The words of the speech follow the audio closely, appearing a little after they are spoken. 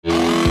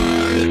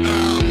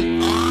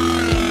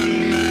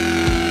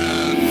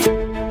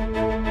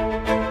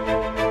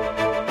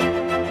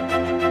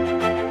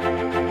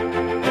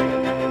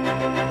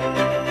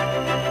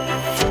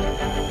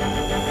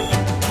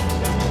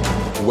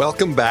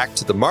Welcome back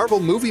to the Marvel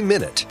Movie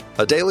Minute,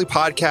 a daily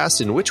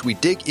podcast in which we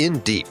dig in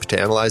deep to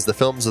analyze the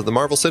films of the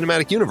Marvel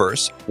Cinematic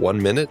Universe, 1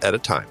 minute at a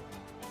time.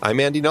 I'm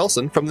Andy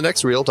Nelson from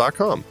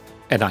thenextreel.com.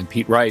 And I'm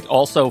Pete Wright,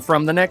 also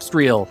from The Next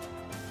Reel.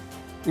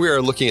 We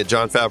are looking at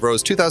Jon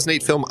Favreau's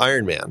 2008 film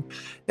Iron Man.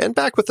 And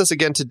back with us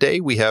again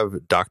today, we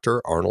have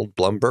Dr. Arnold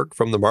Blumberg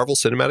from the Marvel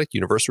Cinematic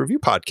Universe Review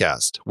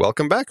Podcast.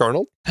 Welcome back,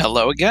 Arnold.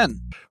 Hello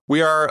again.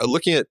 We are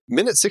looking at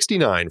minute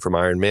 69 from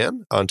Iron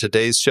Man. On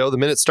today's show, the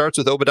minute starts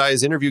with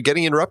Obadiah's interview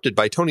getting interrupted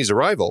by Tony's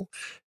arrival,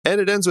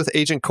 and it ends with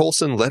Agent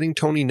Coulson letting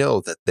Tony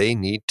know that they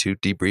need to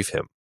debrief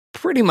him.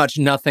 Pretty much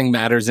nothing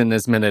matters in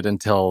this minute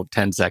until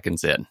 10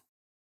 seconds in.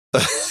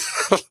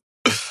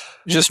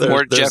 Just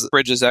more Jeff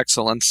Bridges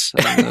excellence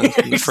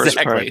in the first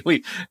part.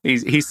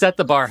 He set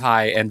the bar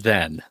high, and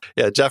then.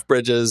 Yeah, Jeff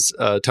Bridges,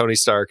 Tony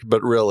Stark,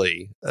 but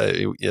really,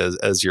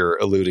 as you're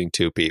alluding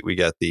to, Pete, we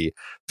get the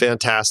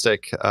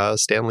fantastic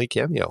Stan Lee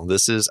cameo.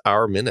 This is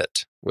our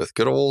minute with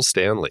good old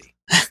Stan Lee.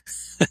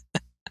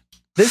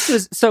 This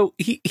is, so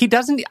he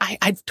doesn't,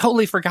 I've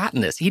totally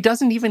forgotten this. He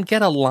doesn't even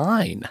get a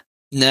line.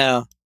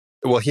 No.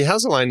 Well, he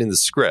has a line in the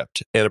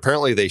script, and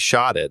apparently they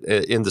shot it.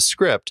 In the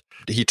script,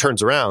 he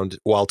turns around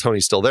while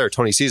Tony's still there.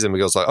 Tony sees him and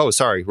goes like, "Oh,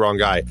 sorry, wrong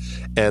guy."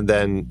 And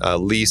then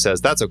Lee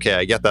says, "That's okay.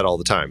 I get that all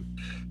the time."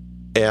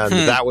 And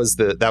that was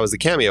the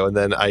cameo. And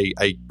then I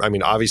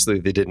mean, obviously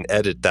they didn't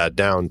edit that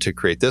down to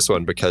create this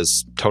one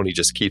because Tony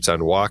just keeps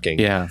on walking.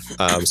 Yeah.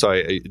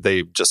 So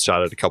they just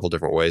shot it a couple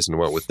different ways and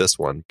went with this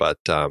one. But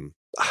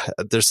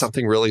there's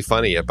something really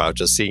funny about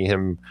just seeing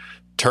him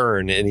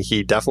turn, and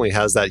he definitely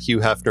has that Hugh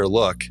Hefner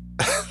look.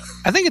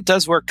 I think it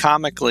does work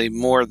comically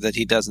more that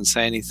he doesn't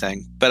say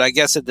anything. But I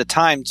guess at the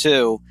time,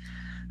 too,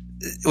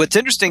 what's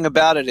interesting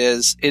about it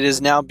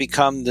has now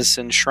become this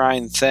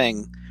enshrined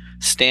thing.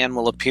 Stan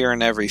will appear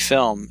in every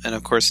film. And,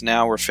 of course,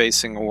 now we're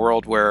facing a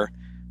world where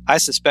I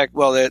suspect,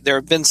 well, there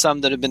have been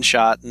some that have been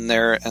shot, and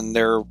there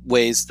are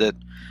ways that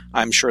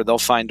I'm sure they'll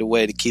find a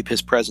way to keep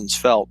his presence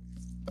felt.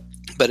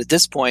 But at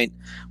this point,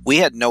 we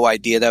had no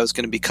idea that was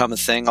going to become a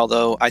thing,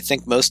 although I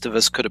think most of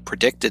us could have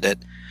predicted it.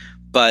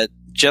 But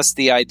just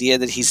the idea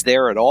that he's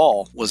there at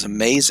all was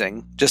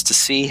amazing. Just to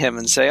see him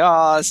and say,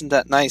 "Oh, isn't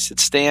that nice?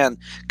 It's Stan."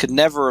 Could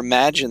never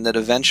imagine that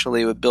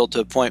eventually it would build to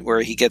a point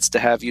where he gets to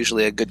have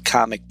usually a good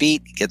comic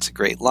beat. He gets a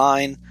great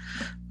line.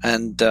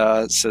 And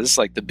so this is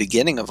like the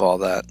beginning of all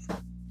that.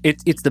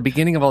 It's the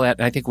beginning of all that.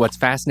 And I think what's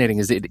fascinating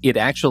is it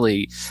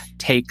actually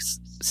takes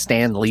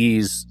Stan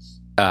Lee's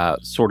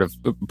sort of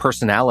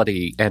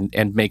personality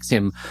and makes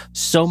him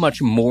so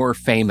much more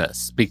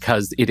famous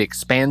because it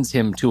expands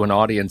him to an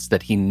audience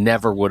that he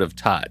never would have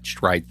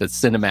touched, right? The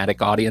cinematic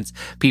audience,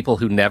 people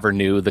who never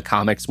knew the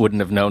comics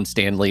wouldn't have known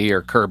Stan Lee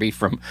or Kirby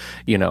from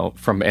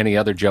any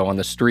other Joe on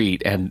the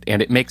street. And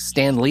it makes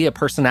Stan Lee a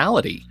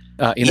personality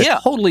in a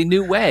totally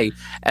new way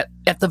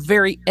at the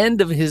very end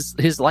of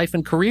his life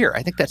and career.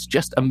 I think that's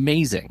just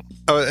amazing.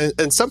 Oh,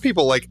 and some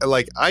people like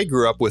I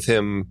grew up with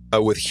him,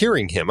 with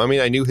hearing him. I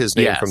mean, I knew his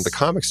name from the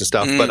comics and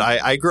stuff, but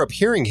I grew up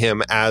hearing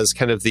him as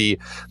kind of the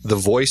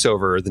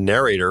voiceover, the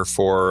narrator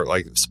for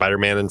like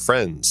Spider-Man and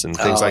Friends and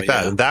things like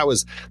that. And that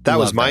was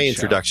my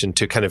introduction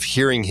to kind of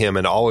hearing him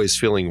and always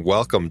feeling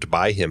welcomed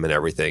by him and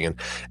everything,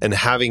 and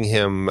having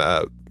him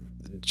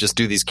just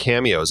do these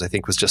cameos, I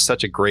think was just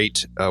such a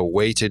great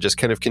way to just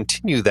kind of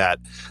continue that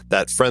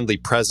friendly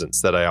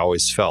presence that I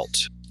always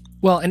felt.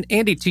 Well, and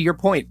Andy, to your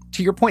point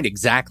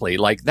exactly,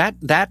 like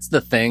that's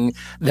the thing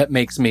that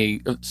makes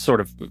me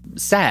sort of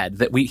sad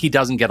that he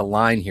doesn't get a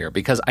line here,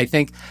 because I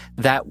think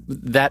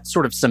that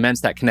sort of cements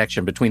that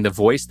connection between the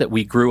voice that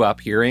we grew up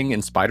hearing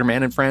in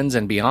Spider-Man and Friends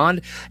and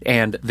beyond,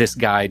 and this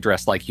guy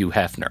dressed like Hugh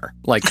Hefner.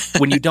 Like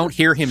when you don't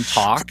hear him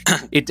talk,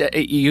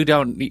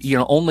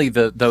 only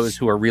those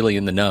who are really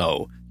in the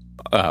know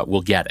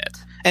will get it.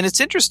 And it's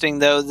interesting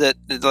though that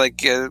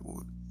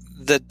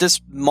that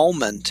this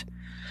moment,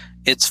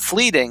 it's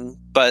fleeting,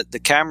 but the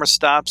camera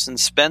stops and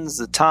spends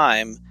the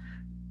time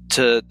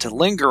to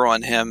linger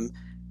on him.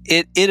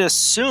 It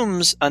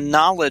assumes a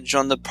knowledge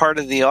on the part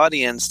of the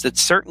audience that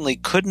certainly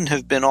couldn't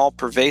have been all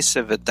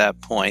pervasive at that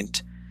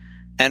point.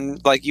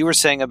 And like you were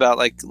saying about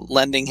like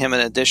lending him an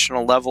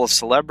additional level of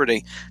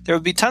celebrity, there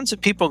would be tons of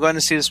people going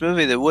to see this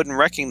movie that wouldn't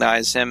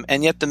recognize him,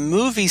 and yet the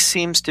movie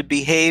seems to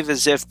behave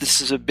as if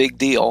this is a big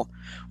deal,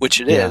 which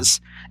it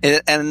is.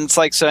 And it's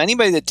like, so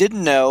anybody that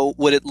didn't know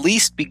would at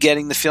least be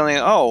getting the feeling,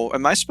 oh,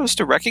 am I supposed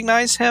to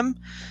recognize him?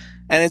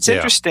 And it's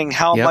interesting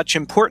how much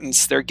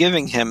importance they're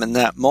giving him in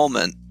that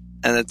moment.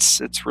 And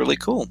it's really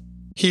cool.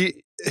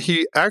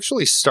 He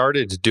actually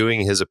started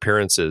doing his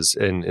appearances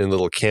in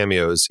little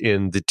cameos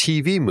in the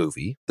TV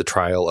movie, The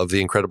Trial of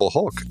the Incredible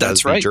Hulk.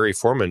 That's right. The jury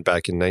foreman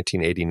back in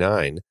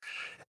 1989.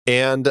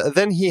 And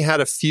then he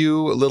had a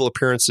few little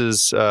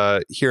appearances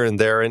here and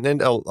there, and then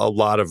a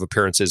lot of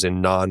appearances in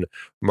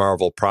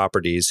non-Marvel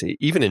properties.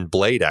 Even in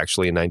Blade,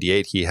 actually, in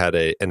 98, he had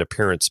an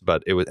appearance,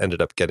 but it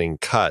ended up getting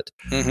cut.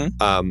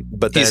 Mm-hmm.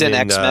 But then he's in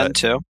X-Men,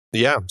 too.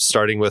 Yeah,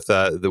 starting with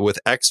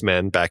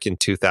X-Men back in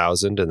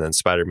 2000, and then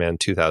Spider-Man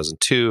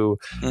 2002,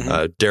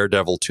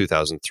 Daredevil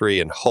 2003,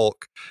 and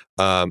Hulk.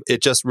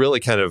 It just really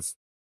kind of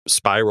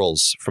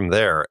spirals from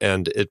there,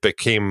 and it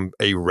became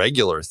a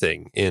regular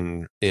thing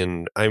in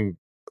I'm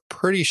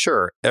pretty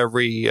sure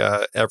every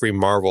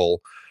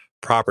Marvel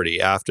property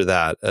after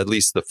that, at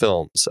least the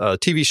films.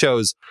 TV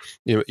shows,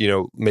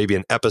 maybe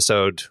an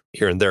episode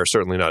here and there,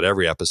 certainly not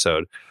every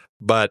episode,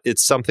 but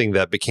it's something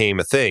that became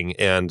a thing.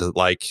 And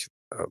like,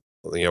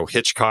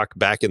 Hitchcock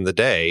back in the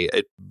day,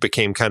 it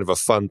became kind of a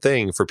fun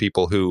thing for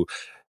people who,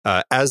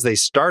 as they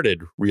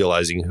started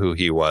realizing who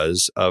he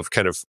was, of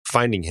kind of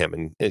finding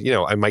him.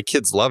 And my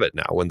kids love it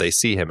now when they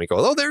see him and go,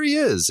 oh, there he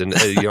is. And,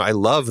 I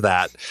love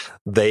that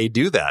they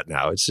do that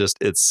now.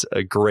 It's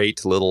a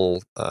great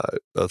little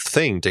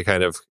thing to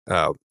kind of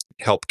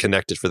help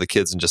connect it for the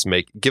kids and just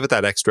give it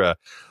that extra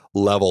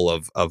level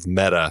of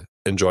meta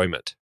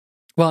enjoyment.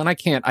 Well,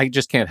 and I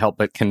just can't help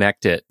but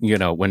connect it,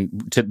 when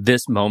to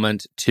this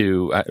moment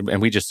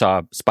and we just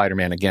saw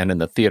Spider-Man again in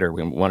the theater.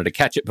 We wanted to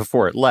catch it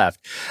before it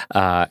left.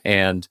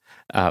 And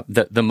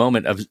the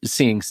moment of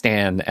seeing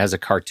Stan as a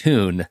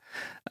cartoon,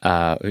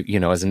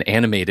 as an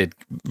animated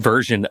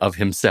version of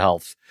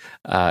himself,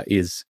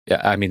 it's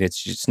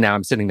just, now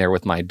I'm sitting there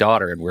with my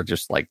daughter and we're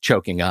just like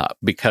choking up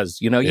because,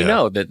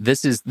 that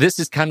this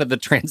is kind of the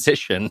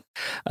transition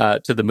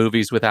to the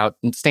movies without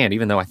Stan,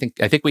 even though I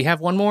think we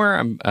have one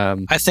more.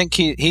 I think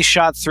he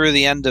shot through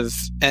the end of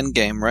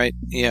Endgame, right?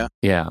 Yeah.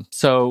 Yeah.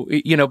 So,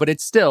 but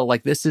it's still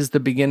like, this is the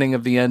beginning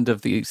of the end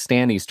of the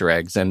Stan Easter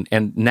eggs. And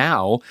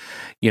now,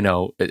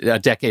 a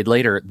decade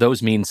later,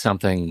 those mean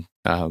something,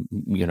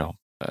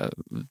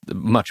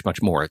 much,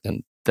 much more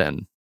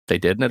than they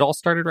did. And it all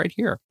started right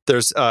here.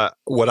 There's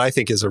what I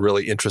think is a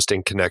really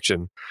interesting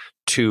connection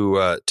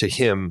to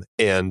him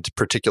and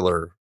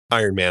particular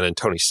Iron Man and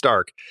Tony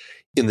Stark.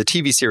 In the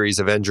TV series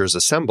Avengers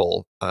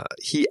Assemble,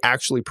 he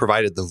actually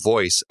provided the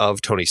voice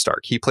of Tony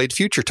Stark. He played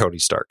future Tony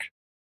Stark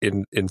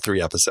in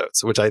 3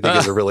 episodes, which I think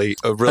is a really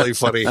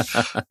funny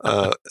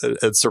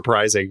and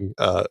surprising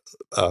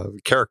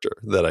character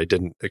that I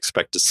didn't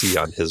expect to see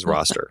on his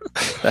roster.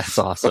 That's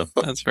awesome.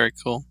 That's very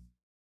cool.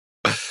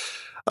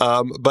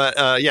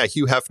 But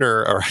Hugh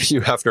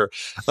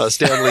Hefner,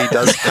 Stan Lee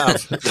does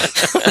have.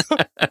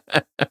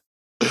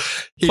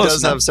 He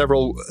does have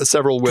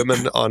several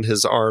women on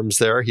his arms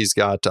there. He's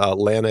got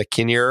Lana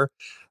Kinnear,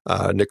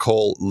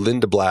 Nicole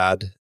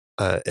Lindeblad,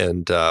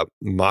 and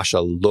Masha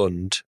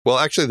Lund. Well,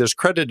 actually, there's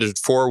credited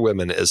 4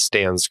 women as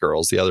Stan's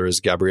girls. The other is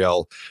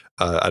Gabrielle,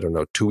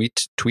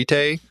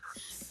 Tuite.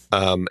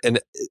 And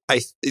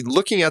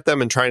looking at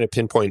them and trying to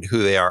pinpoint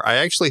who they are, I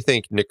actually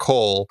think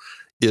Nicole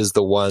is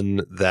the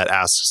one that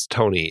asks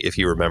Tony if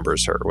he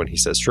remembers her when he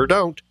says, "Sure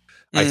don't."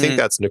 Mm-hmm. I think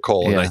that's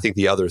Nicole, and I think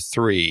the other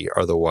 3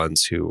 are the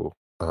ones who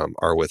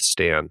are with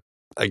Stan.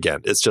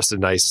 Again, it's just a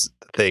nice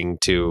thing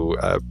to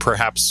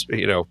perhaps,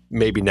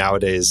 maybe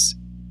nowadays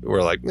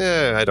we're like,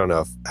 I don't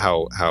know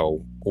how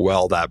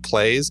well that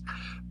plays,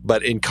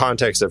 but in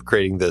context of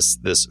creating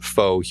this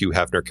faux Hugh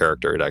Hefner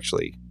character, it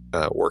actually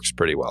works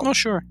pretty well. Oh,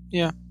 sure,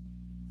 yeah.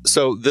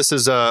 So this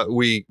is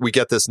we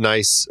get this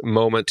nice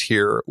moment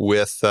here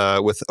with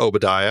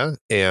Obadiah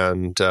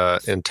and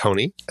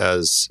Tony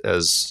as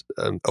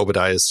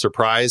Obadiah is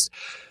surprised.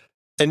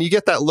 And you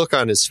get that look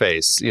on his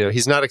face.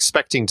 He's not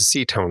expecting to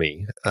see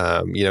Tony.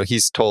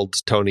 He's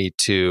told Tony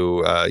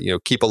to,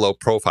 keep a low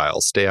profile,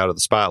 stay out of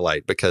the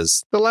spotlight,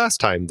 because the last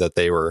time that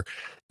they were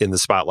in the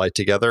spotlight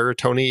together,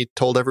 Tony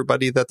told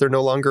everybody that they're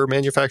no longer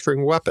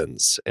manufacturing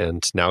weapons.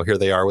 And now here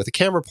they are with a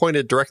camera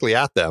pointed directly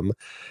at them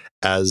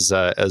as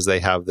they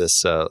have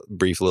this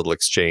brief little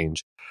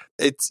exchange.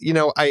 It's,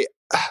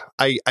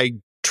 I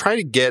try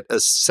to get a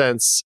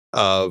sense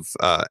of,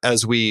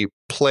 as we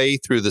play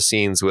through the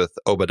scenes with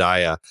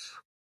Obadiah,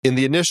 in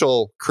the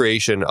initial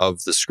creation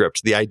of the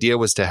script, the idea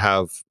was to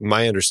have,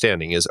 my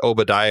understanding is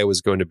Obadiah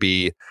was going to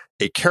be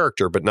a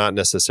character, but not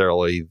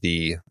necessarily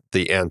the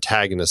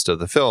antagonist of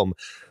the film.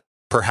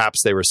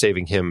 Perhaps they were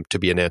saving him to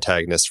be an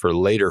antagonist for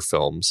later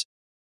films.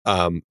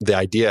 The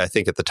idea, I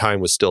think, at the time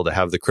was still to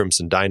have the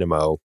Crimson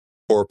Dynamo,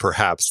 or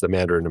perhaps the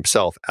Mandarin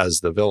himself,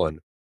 as the villain.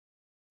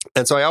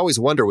 And so I always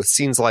wonder, with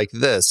scenes like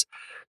this,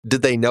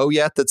 did they know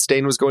yet that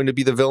Stain was going to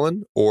be the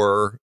villain,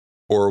 or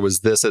was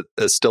this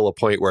still a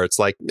point where it's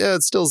like,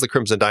 it still is the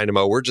Crimson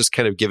Dynamo. We're just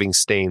kind of giving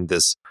Stain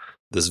this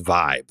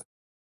vibe.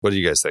 What do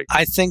you guys think?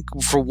 I think,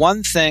 for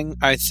one thing,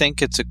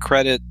 it's a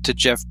credit to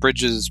Jeff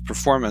Bridges'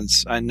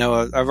 performance. I know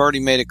I've already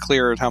made it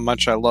clear how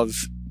much I love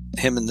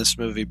him in this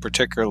movie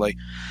particularly,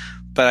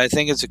 but I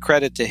think it's a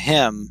credit to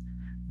him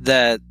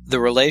that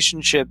the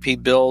relationship he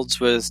builds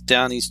with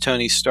Downey's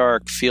Tony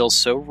Stark feels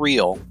so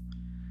real,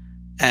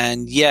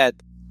 and yet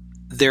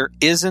there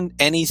isn't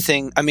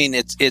anything. I mean,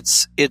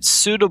 it's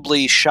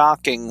suitably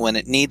shocking when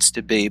it needs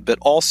to be, but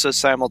also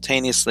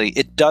simultaneously,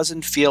 it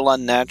doesn't feel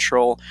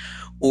unnatural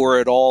or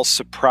at all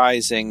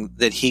surprising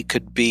that he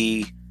could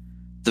be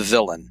the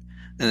villain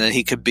and that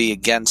he could be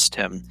against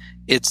him.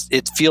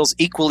 it feels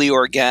equally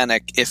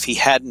organic if he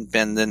hadn't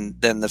been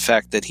than the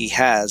fact that he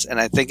has. And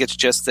I think it's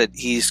just that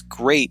he's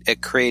great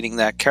at creating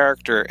that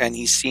character, and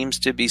he seems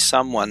to be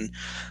someone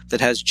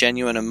that has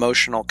genuine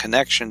emotional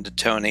connection to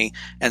Tony.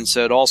 And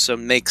so it also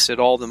makes it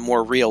all the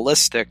more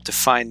realistic to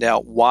find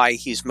out why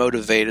he's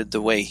motivated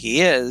the way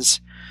he is.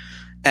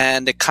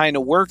 And it kind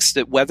of works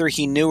that whether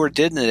he knew or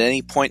didn't at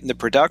any point in the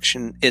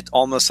production, it's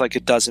almost like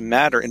it doesn't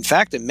matter. In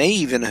fact, it may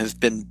even have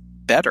been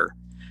better,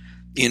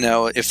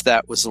 if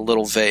that was a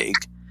little vague,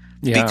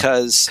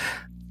 because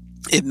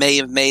it may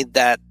have made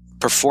that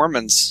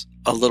performance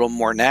a little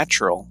more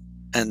natural.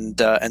 And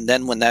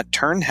then when that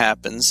turn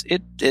happens,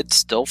 it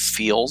still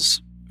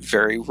feels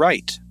very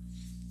right.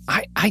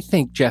 I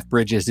think Jeff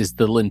Bridges is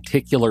the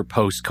lenticular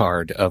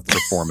postcard of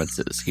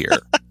performances here.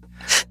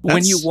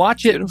 When you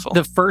watch it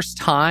the first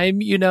time,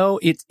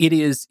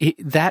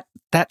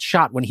 that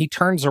shot when he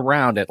turns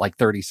around at like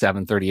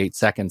 37, 38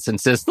 seconds and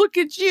says, "Look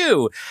at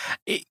you."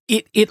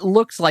 It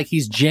looks like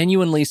he's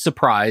genuinely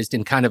surprised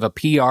in kind of a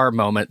PR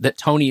moment that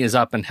Tony is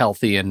up and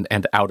healthy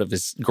and out of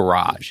his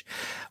garage.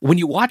 When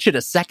you watch it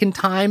a second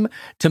time,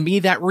 to me,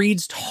 that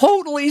reads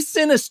totally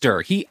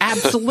sinister. He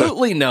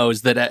absolutely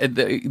knows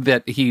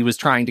that he was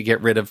trying to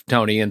get rid of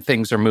Tony and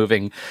things are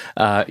moving,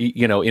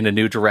 in a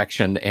new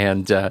direction,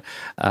 and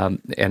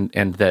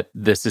that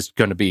this is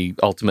going to be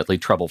ultimately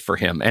trouble for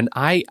him. And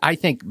I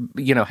think,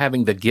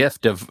 having the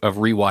gift of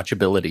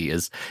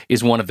rewatchability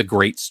is one of the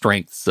great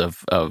strengths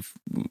of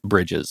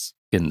Bridges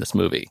in this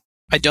movie.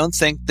 I don't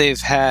think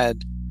they've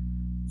had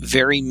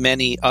very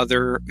many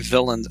other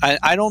villains.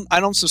 I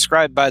don't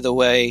subscribe, by the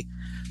way,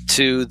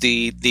 to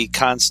the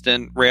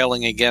constant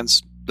railing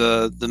against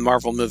the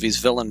Marvel movies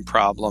villain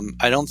problem.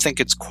 I don't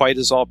think it's quite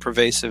as all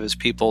pervasive as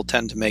people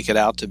tend to make it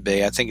out to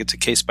be. I think it's a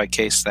case by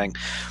case thing.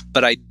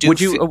 But I do.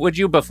 Would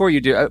you before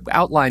you do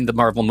outline the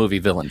Marvel movie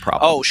villain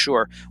problem? Oh,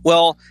 sure.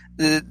 Well,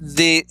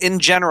 in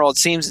general, it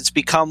seems it's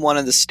become one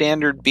of the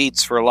standard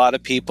beats for a lot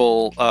of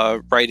people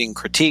writing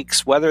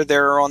critiques, whether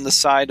they're on the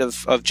side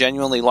of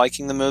genuinely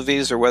liking the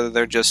movies or whether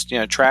they're just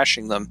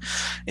trashing them,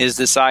 is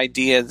this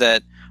idea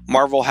that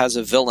Marvel has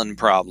a villain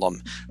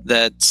problem,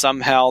 that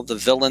somehow the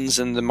villains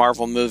in the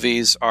Marvel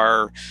movies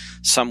are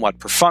somewhat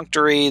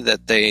perfunctory,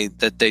 that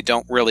they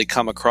don't really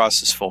come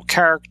across as full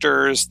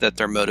characters, that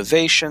their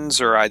motivations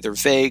are either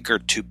vague or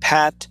too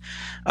pat.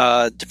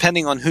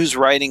 Depending on who's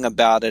writing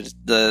about it,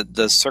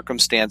 the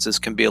circumstances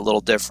can be a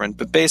little different.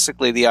 But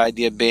basically the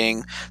idea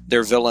being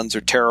their villains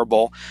are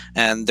terrible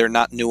and they're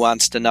not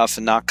nuanced enough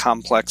and not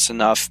complex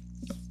enough.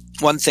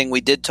 One thing we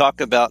did talk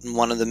about in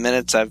one of the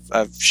minutes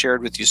I've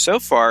shared with you so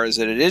far is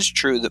that it is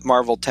true that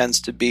Marvel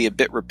tends to be a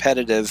bit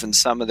repetitive in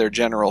some of their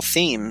general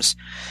themes,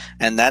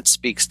 and that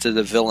speaks to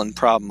the villain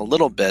problem a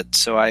little bit.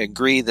 So I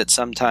agree that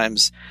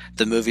sometimes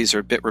the movies are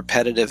a bit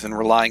repetitive and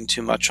relying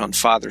too much on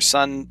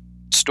father-son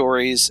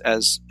stories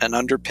as an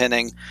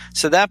underpinning.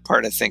 So that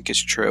part I think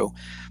is true.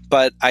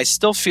 But I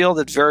still feel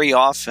that very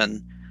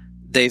often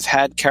they've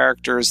had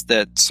characters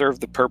that serve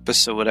the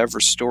purpose of whatever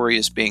story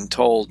is being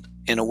told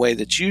in a way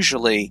that's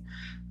usually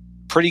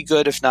pretty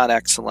good, if not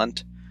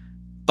excellent.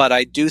 But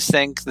I do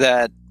think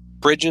that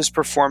Bridges'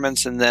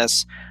 performance in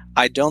this,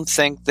 I don't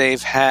think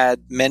they've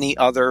had many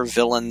other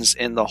villains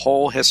in the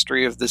whole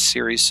history of this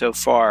series so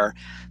far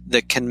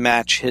that can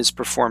match his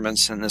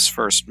performance in this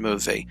first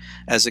movie.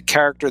 As a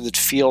character that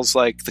feels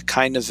like the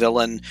kind of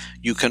villain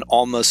you can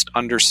almost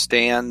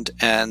understand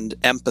and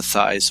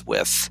empathize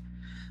with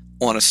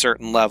on a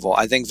certain level.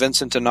 I think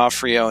Vincent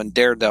D'Onofrio in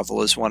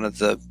Daredevil is one of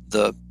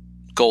the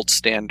gold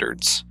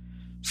standards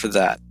for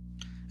that.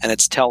 And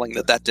it's telling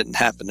that didn't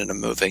happen in a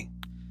movie.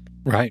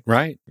 Right.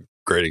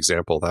 Great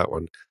example, that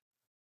one.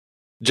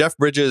 Jeff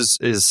Bridges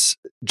is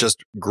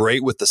just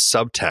great with the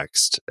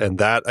subtext. And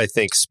that, I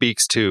think,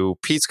 speaks to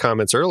Pete's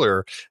comments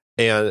earlier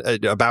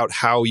and about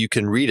how you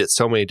can read it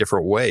so many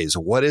different ways.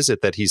 What is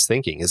it that he's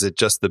thinking? Is it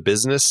just the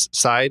business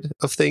side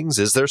of things?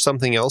 Is there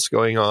something else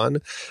going on?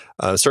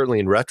 Certainly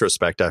in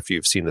retrospect, after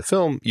you've seen the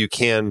film, you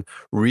can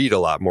read a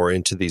lot more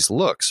into these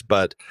looks.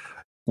 But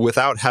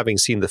without having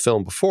seen the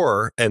film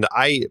before, and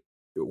I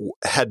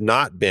had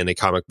not been a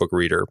comic book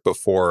reader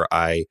before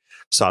I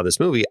saw this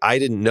movie, I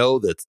didn't know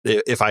that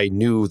if I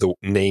knew the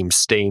name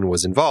Stain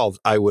was involved,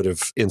 I would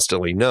have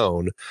instantly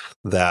known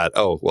that,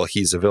 oh, well,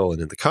 he's a villain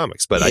in the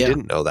comics, but I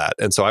didn't know that.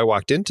 And so I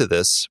walked into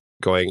this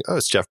going, oh,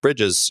 it's Jeff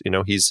Bridges.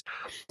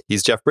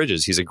 He's Jeff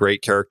Bridges. He's a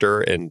great character.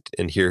 And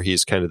here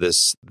he's kind of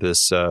this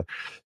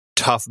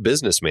tough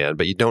businessman,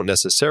 but you don't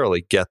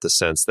necessarily get the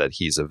sense that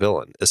he's a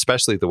villain,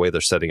 especially the way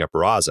they're setting up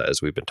Raza,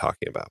 as we've been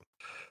talking about.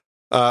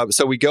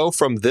 So we go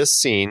from this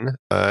scene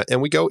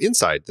and we go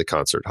inside the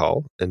concert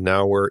hall, and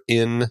now we're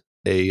in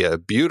a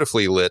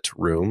beautifully lit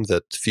room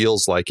that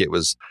feels like it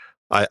was,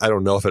 I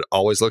don't know if it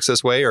always looks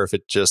this way or if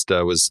it just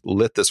was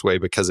lit this way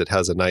because it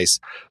has a nice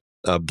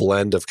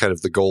blend of kind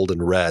of the gold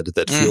and red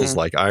that feels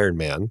like Iron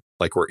Man,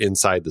 like we're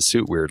inside the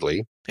suit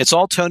weirdly. It's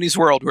all Tony's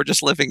world. We're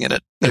just living in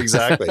it.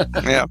 Exactly.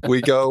 Yeah.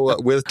 We go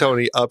with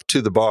Tony up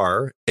to the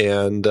bar,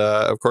 and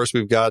of course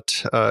we've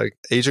got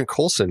Agent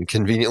Coulson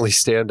conveniently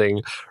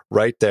standing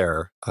right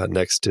there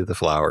next to the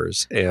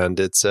flowers, and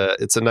it's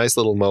a nice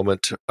little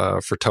moment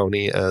for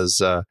Tony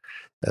as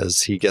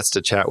he gets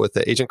to chat with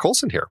Agent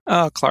Coulson here.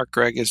 Oh, Clark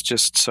Gregg is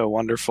just so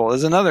wonderful.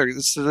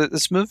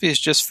 This movie is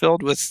just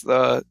filled with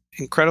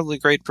incredibly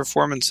great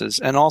performances,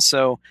 and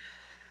also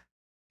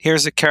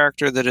here's a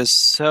character that is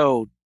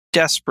so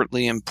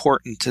desperately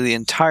important to the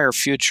entire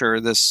future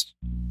of this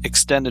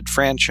extended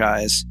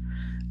franchise,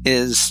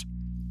 is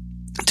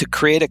to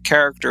create a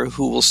character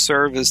who will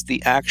serve as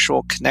the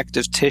actual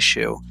connective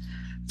tissue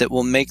that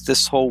will make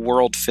this whole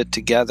world fit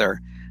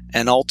together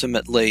and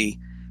ultimately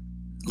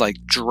like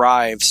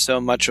drive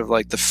so much of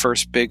like the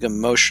first big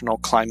emotional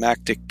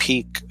climactic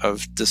peak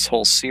of this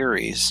whole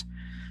series.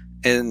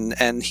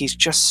 And he's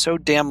just so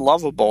damn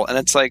lovable. And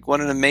it's like,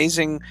 what an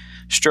amazing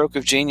stroke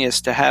of genius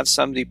to have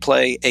somebody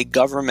play a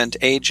government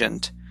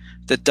agent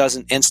that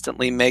doesn't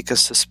instantly make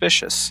us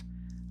suspicious.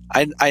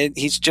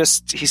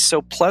 He's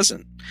so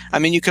pleasant. I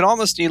mean, you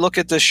look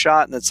at this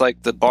shot and it's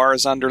like the bar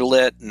is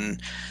underlit and,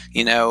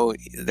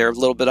 they're a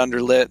little bit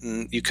underlit,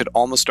 and you could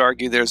almost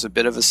argue there's a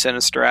bit of a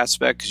sinister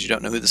aspect because you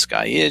don't know who this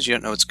guy is. You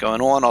don't know what's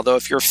going on. Although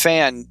if you're a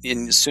fan,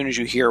 as soon as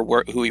you hear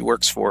who he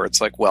works for,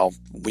 it's like, well,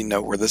 we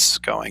know where this is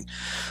going.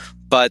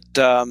 But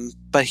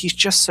he's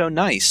just so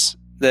nice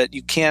that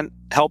you can't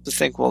help but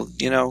think, well,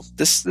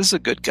 this is a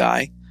good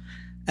guy.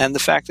 And the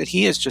fact that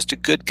he is just a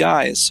good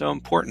guy is so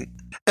important.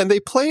 And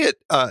they play it,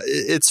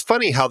 it's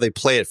funny how they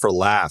play it for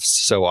laughs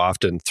so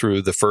often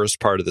through the first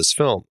part of this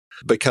film.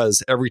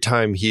 Because every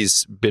time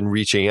he's been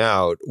reaching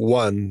out,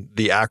 one,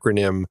 the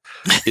acronym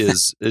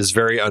is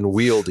very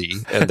unwieldy,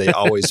 and they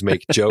always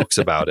make jokes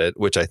about it,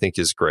 which I think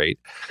is great.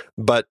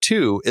 But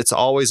two, it's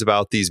always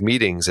about these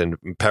meetings, and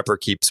Pepper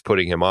keeps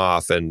putting him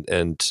off,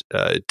 and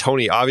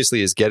Tony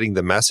obviously is getting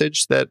the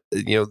message that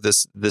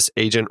this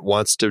agent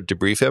wants to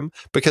debrief him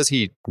because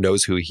he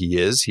knows who he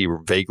is. He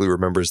vaguely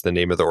remembers the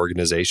name of the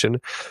organization.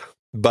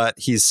 But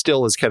he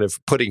still is kind of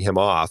putting him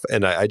off,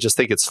 and I just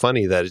think it's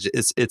funny that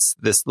it's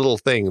this little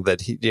thing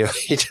that he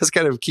just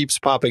kind of keeps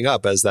popping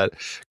up as that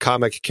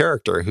comic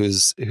character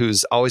who's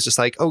always just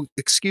like, oh,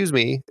 excuse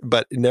me,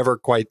 but never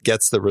quite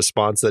gets the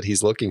response that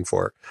he's looking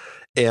for,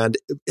 and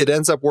it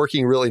ends up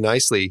working really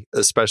nicely,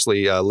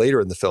 especially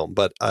later in the film.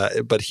 But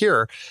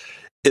here,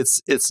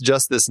 it's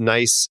just this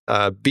nice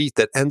beat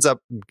that ends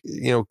up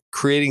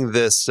creating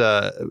this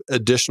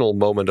additional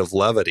moment of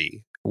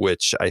levity,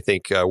 which I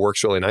think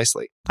works really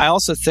nicely. I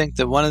also think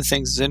that one of the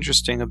things that's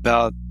interesting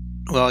about,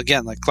 well,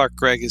 again, like Clark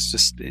Gregg is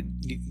just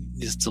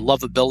the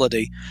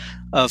lovability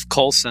of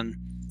Coulson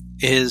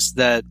is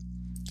that,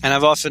 and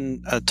I've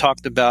often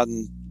talked about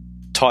and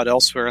taught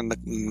elsewhere in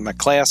my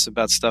class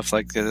about stuff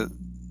like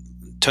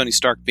Tony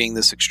Stark being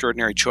this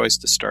extraordinary choice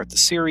to start the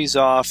series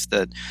off,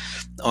 that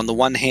on the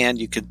one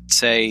hand, you could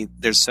say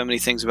there's so many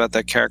things about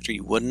that character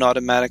you wouldn't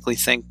automatically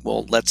think,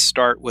 well, let's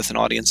start with an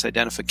audience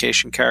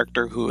identification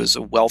character who is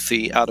a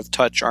wealthy,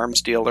 out-of-touch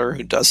arms dealer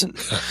who doesn't,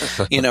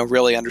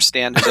 really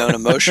understand his own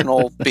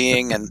emotional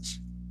being.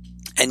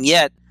 And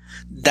yet,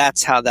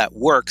 that's how that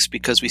works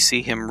because we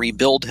see him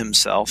rebuild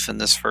himself in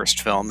this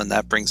first film, and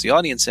that brings the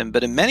audience in.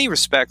 But in many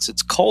respects,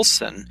 it's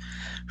Coulson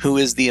who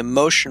is the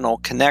emotional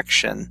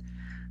connection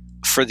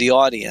for the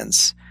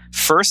audience.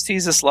 First,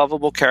 he's this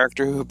lovable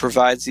character who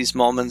provides these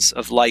moments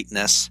of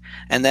lightness.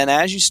 And then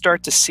as you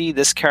start to see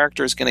this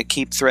character is going to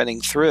keep threading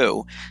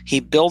through,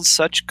 he builds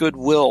such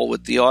goodwill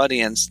with the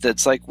audience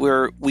that's like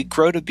we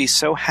grow to be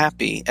so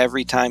happy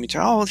every time you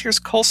turn, oh, here's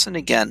Coulson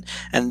again.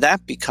 And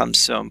that becomes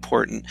so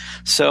important.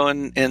 So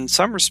in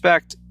some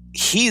respect,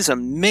 he's a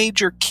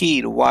major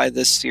key to why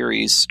this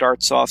series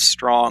starts off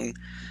strong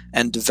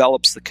and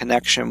develops the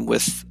connection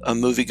with a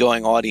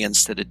movie-going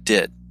audience that it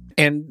did.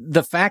 And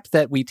the fact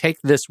that we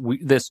take this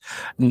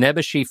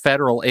nebbishy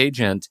federal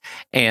agent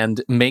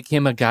and make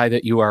him a guy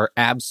that you are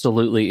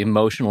absolutely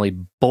emotionally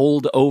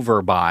bowled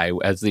over by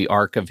as the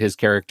arc of his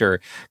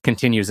character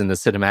continues in the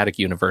cinematic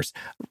universe,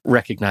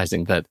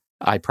 recognizing that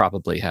I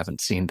probably haven't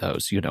seen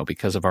those,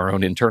 because of our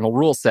own internal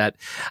rule set.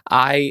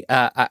 I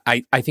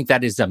think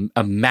that is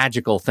a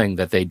magical thing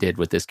that they did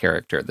with this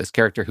character. This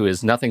character who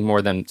is nothing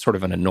more than sort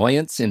of an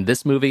annoyance in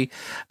this movie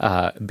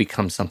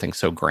becomes something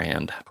so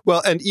grand.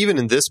 Well, and even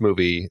in this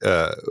movie,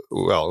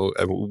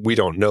 we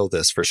don't know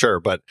this for sure,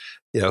 but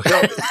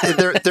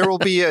there will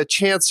be a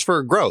chance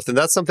for growth, and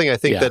that's something I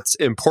think that's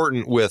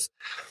important with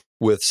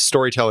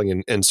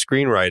storytelling and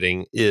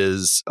screenwriting,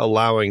 is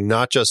allowing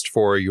not just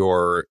for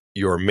your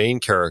main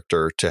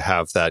character to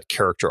have that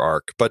character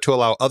arc, but to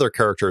allow other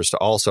characters to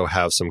also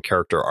have some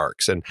character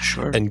arcs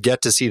and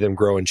get to see them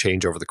grow and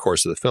change over the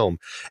course of the film,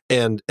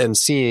 and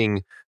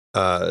seeing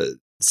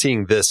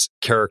this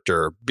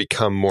character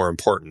become more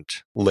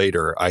important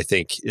later, I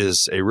think,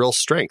 is a real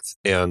strength.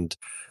 And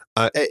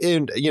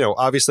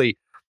obviously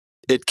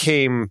it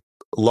came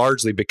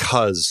largely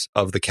because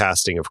of the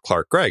casting of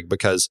Clark Gregg,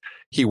 because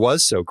he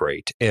was so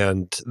great.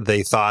 And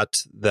they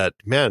thought that,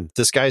 man,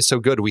 this guy is so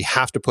good, we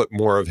have to put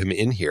more of him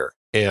in here.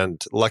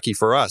 And lucky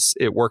for us,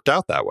 it worked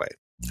out that way.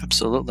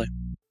 Absolutely.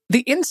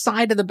 The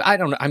inside of the, I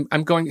don't know,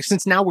 I'm going,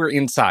 since now we're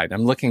inside,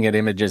 I'm looking at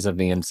images of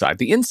the inside.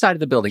 The inside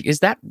of the building, is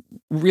that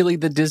really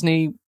the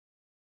Disney,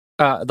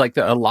 like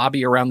a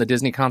lobby around the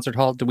Disney concert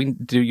hall?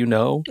 Do you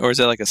know? Or is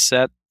that like a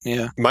set?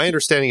 Yeah. My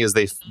understanding is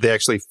they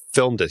actually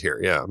filmed it here.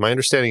 Yeah. My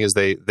understanding is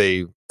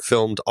they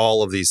filmed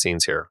all of these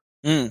scenes here.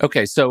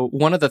 Okay, so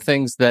one of the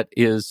things that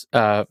is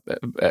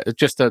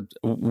just a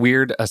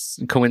weird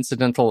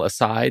coincidental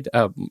aside,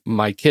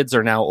 my kids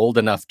are now old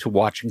enough to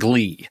watch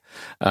Glee.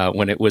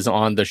 When it was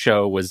on, the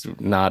show was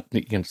not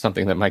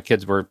something that my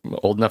kids were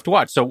old enough to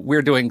watch. So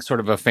we're doing sort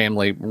of a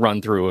family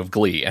run through of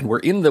Glee, and we're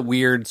in the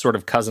weird sort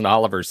of Cousin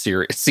Oliver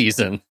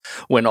season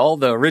when all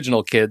the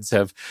original kids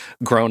have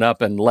grown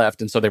up and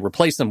left, and so they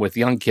replace them with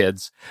young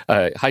kids,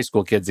 high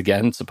school kids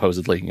again,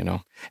 supposedly,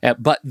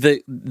 but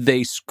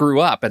they screw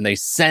up and they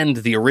send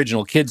the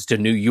original kids to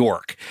New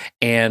York.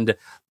 And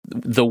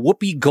the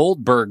Whoopi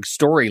Goldberg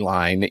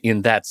storyline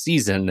in that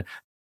season,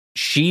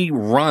 she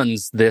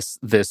runs this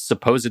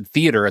supposed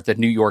theater at the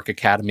New York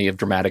Academy of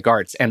Dramatic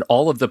Arts, and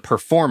all of the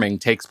performing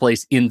takes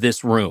place in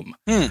this room,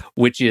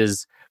 which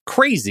is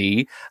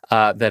crazy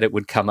that it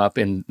would come up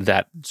in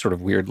that sort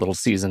of weird little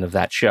season of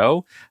that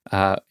show.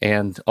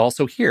 And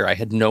also here, I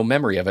had no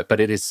memory of it, but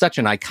it is such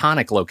an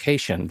iconic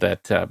location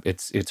that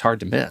it's hard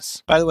to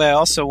miss. By the way, I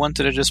also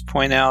wanted to just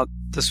point out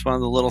this one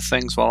of the little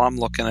things while I'm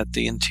looking at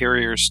the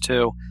interiors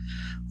too.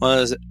 One of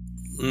those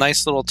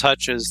nice little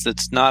touches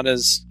that's not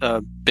as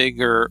big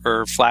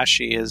or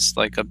flashy as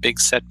like a big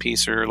set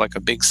piece or like a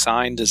big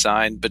sign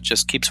design, but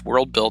just keeps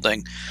world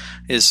building,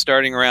 is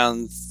starting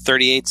around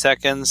 38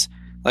 seconds.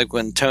 Like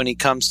when Tony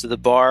comes to the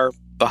bar,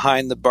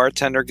 behind the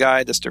bartender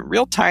guy, just a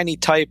real tiny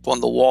type on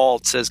the wall,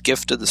 it says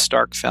 "Gift to the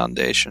Stark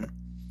Foundation."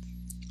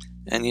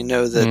 And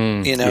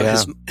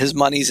that, his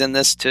money's in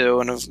this too.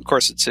 And of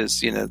course it's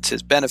his, it's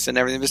his benefit and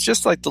everything. It's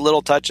just like the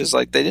little touches,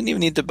 like they didn't even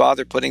need to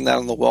bother putting that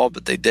on the wall,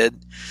 but they did.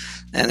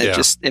 And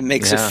it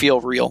makes it feel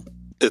real.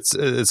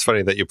 It's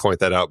funny that you point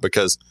that out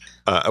because,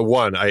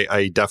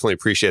 I definitely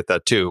appreciate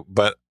that too.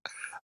 But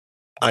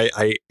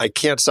I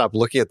can't stop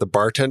looking at the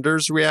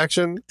bartender's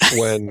reaction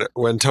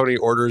when Tony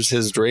orders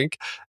his drink.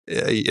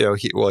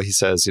 He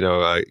says,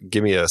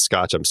 give me a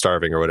scotch, I'm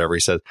starving, or whatever he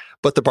says.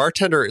 But the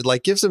bartender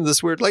gives him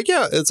this weird,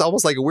 it's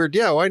almost like a weird,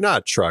 why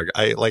not shrug.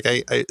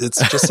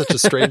 It's just such a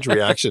strange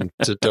reaction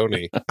to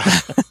Tony.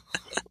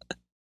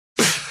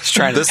 He's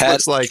trying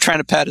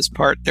to pat his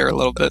part there a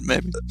little bit,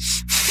 maybe.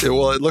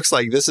 Well, it looks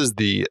like this is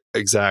the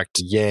exact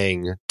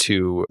yang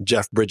to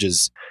Jeff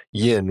Bridges'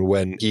 yin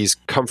when he's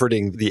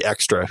comforting the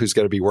extra who's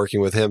going to be working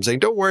with him, saying,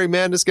 "Don't worry,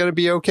 man, it's going to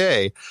be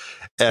okay."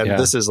 And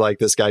this is like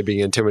this guy being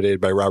intimidated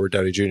by Robert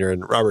Downey Jr.,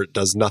 and Robert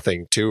does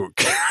nothing to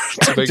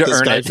make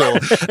this guy feel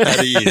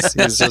at ease.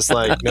 He's just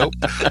like, nope.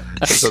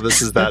 So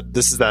this is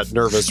that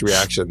nervous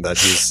reaction that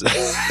he's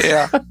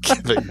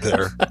giving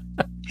there.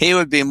 He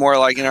would be more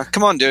like,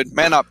 come on, dude,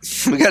 man up.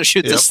 We got to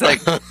shoot this thing.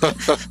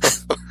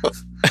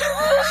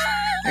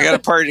 I got a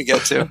party to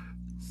get to.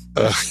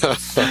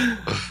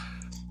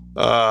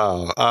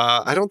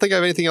 I don't think I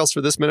have anything else for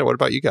this minute. What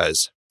about you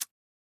guys?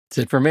 That's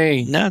it for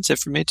me. No, it's it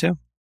for me too.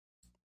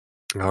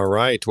 All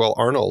right. Well,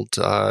 Arnold,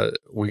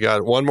 we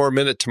got one more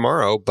minute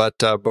tomorrow, but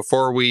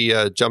before we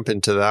jump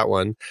into that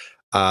one,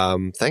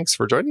 thanks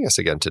for joining us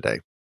again today.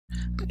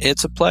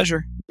 It's a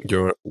pleasure. Do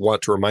you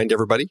want to remind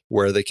everybody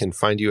where they can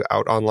find you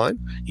out online?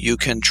 You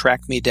can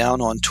track me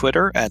down on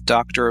Twitter at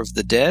Doctor of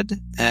the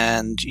Dead,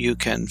 and you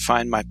can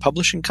find my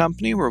publishing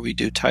company where we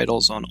do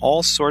titles on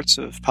all sorts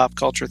of pop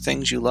culture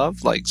things you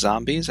love, like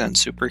zombies and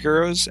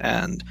superheroes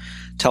and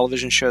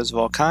television shows of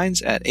all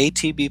kinds at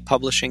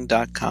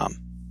atbpublishing.com.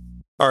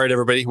 All right,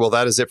 everybody. Well,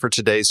 that is it for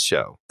today's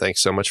show.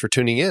 Thanks so much for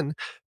tuning in.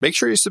 Make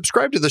sure you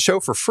subscribe to the show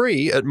for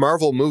free at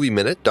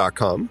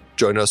marvelmovieminute.com.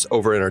 Join us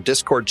over in our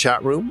Discord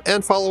chat room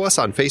and follow us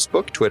on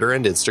Facebook, Twitter,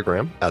 and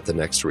Instagram at The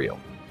Next Reel.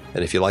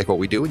 And if you like what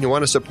we do and you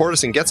want to support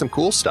us and get some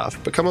cool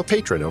stuff, become a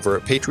patron over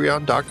at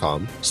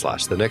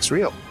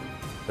patreon.com/thenextreel.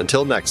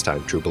 Until next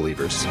time, true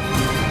believers.